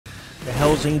The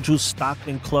Hells Angels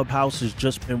Stockton Clubhouse has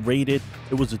just been raided.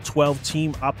 It was a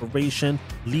 12-team operation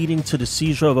leading to the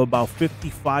seizure of about 50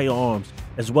 firearms,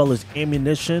 as well as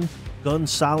ammunition, gun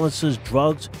silencers,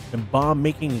 drugs, and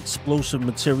bomb-making explosive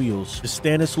materials. The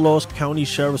Stanislaus County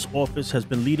Sheriff's Office has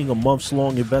been leading a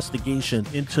months-long investigation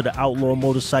into the outlaw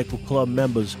motorcycle club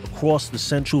members across the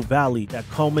Central Valley that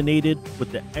culminated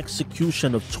with the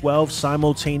execution of 12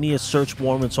 simultaneous search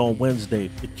warrants on Wednesday.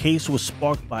 The case was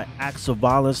sparked by acts of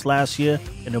violence last year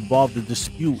and involved a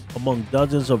dispute among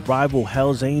dozens of rival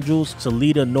Hells Angels,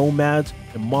 Salida Nomads,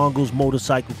 and Mongols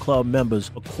motorcycle club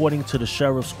members, according to the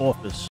Sheriff's Office.